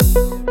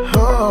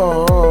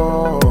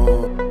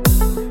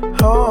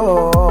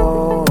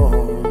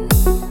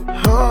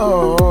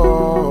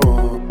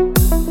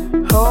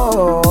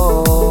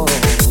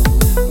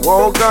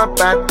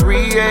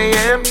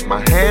My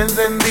hands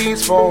and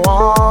these four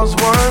walls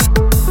were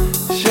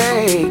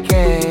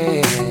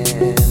shaking,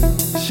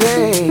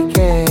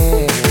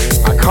 shaking.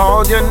 I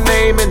called your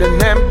name in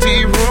an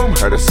empty room,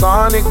 heard a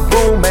sonic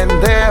boom, and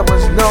there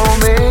was no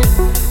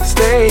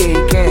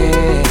mistaking.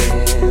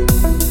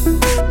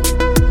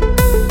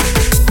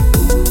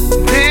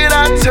 Did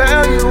I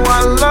tell you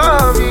I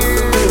love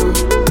you?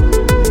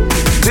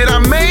 Did I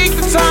make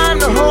the time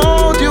to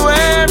hold you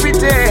every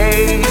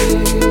day?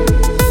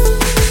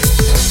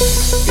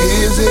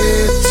 Is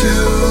it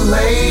too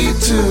late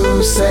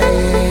to say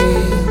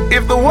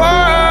if the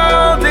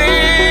world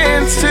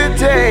ends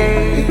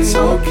today? It's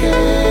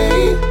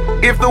okay.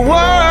 If the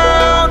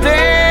world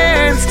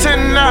ends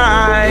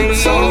tonight,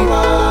 it's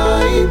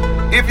alright.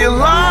 If you're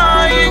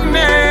lying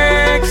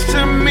next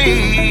to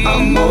me,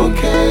 I'm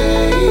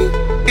okay.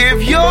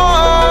 If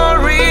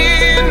you're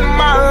in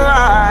my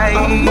life,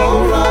 I'm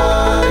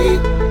alright.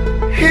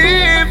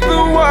 If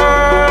the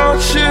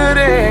world should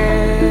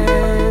end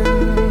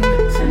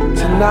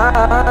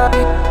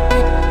tonight,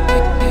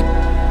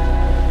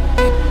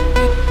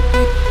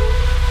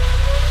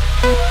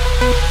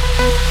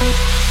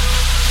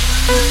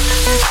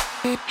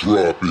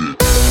 drop it.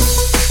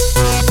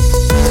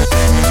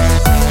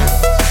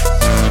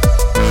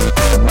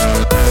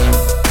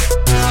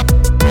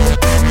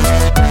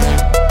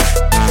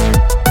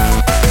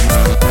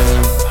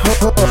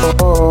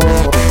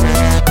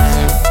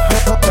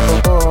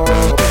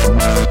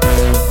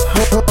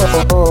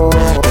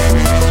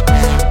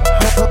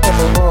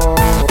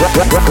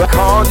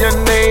 Called your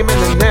name in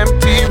an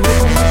empty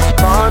room,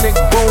 sonic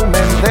boom,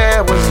 and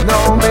there was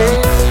no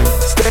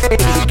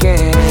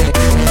mistaking.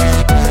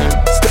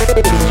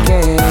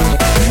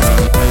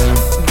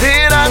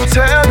 Did I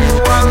tell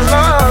you I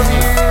love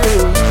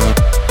you?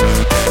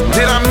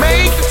 Did I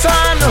make the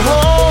time to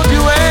hold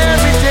you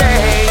every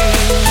day?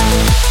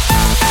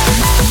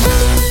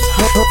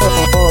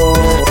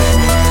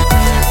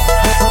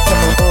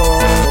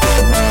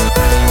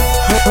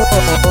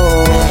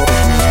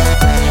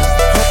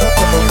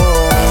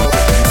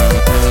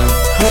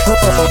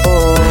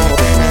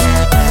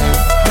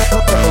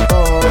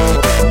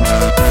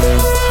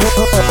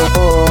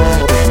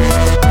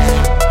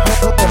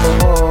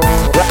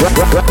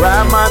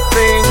 Grab my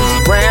things,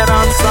 ran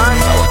outside,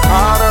 I was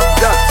part of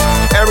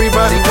dust.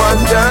 Everybody was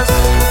just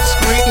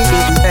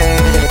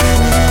screaming,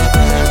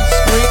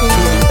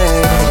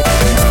 screaming.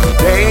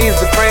 Days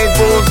of praise,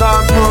 bulls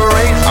on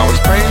parade. I was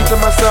praying to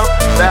myself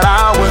that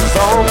I was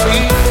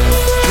only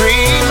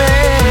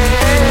dreaming.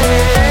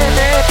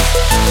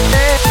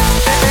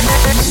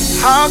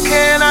 How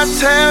can I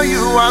tell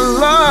you I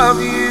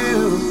love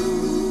you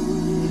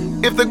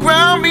if the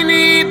ground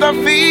beneath our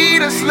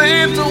feet has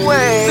slipped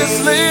away?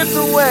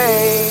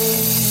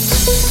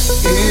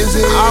 Is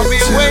it I'll be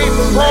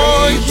waiting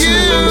for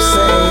you.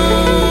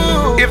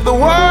 If the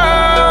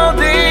world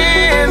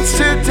ends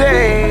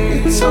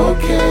today, it's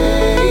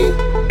okay.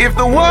 if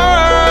the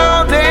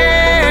world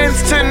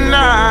ends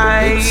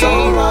tonight, It's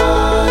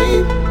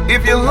alright.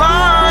 if you're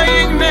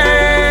lying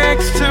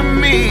next to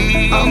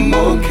me, I'm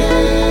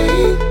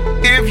okay.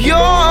 if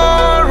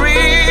you're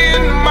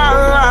in my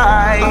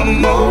life,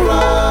 I'm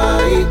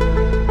alright.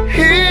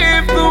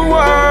 if the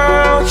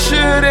world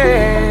should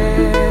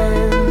end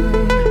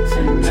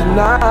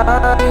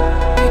tonight,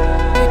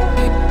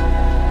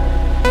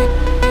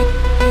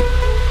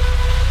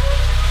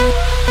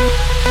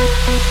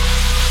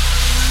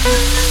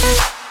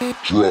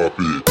 Drop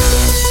it.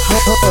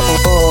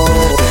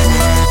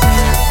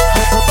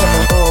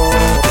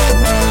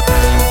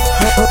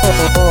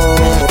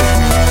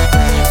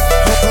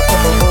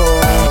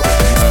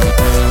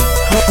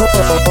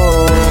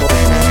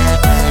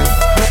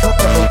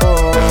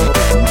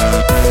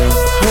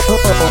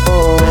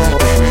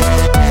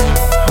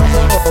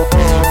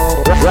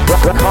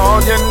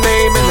 called your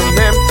name in an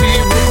empty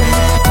room,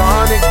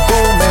 sonic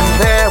boom, and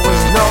there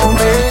was no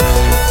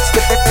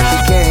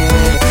mistaking.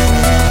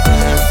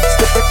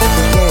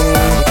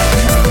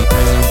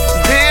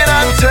 Did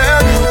I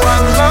tell you I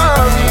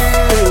love you?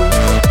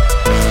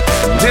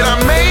 Did I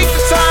make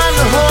the time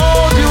to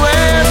hold you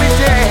every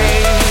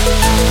day?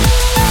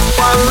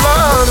 I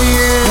love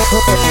you.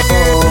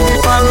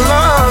 I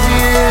love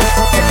you.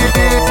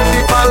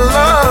 I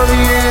love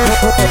you.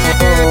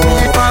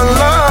 I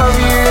love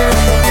you.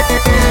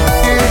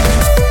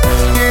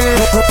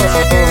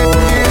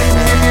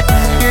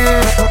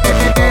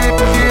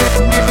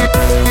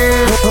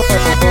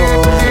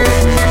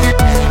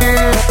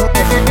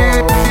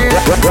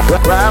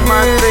 Grab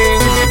my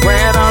things,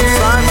 ran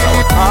outside, I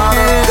was hot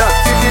of dust.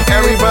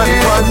 Everybody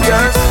was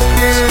just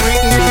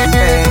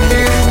screaming.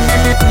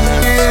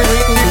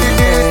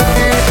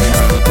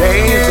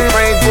 Days of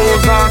praying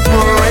bulls on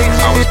parade.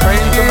 I was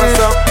praying to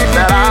myself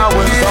that I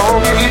was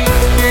only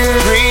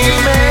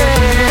dreaming.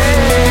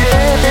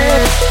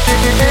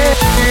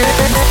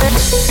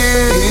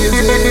 Is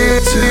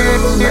it too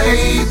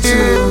late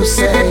to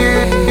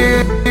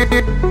say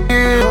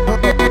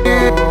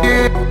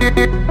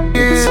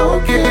it's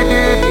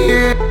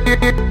okay?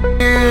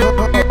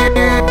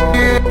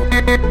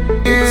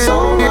 It's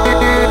alright.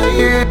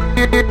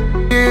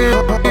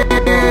 I'm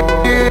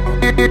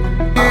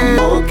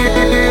okay.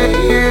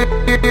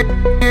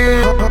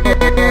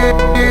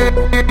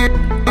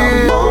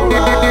 I'm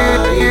alright.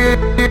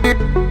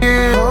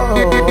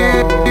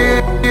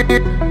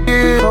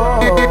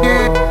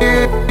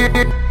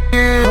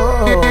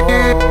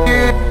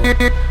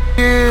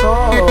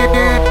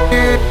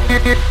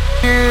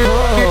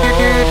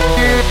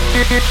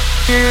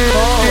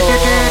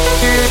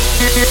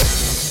 Oh.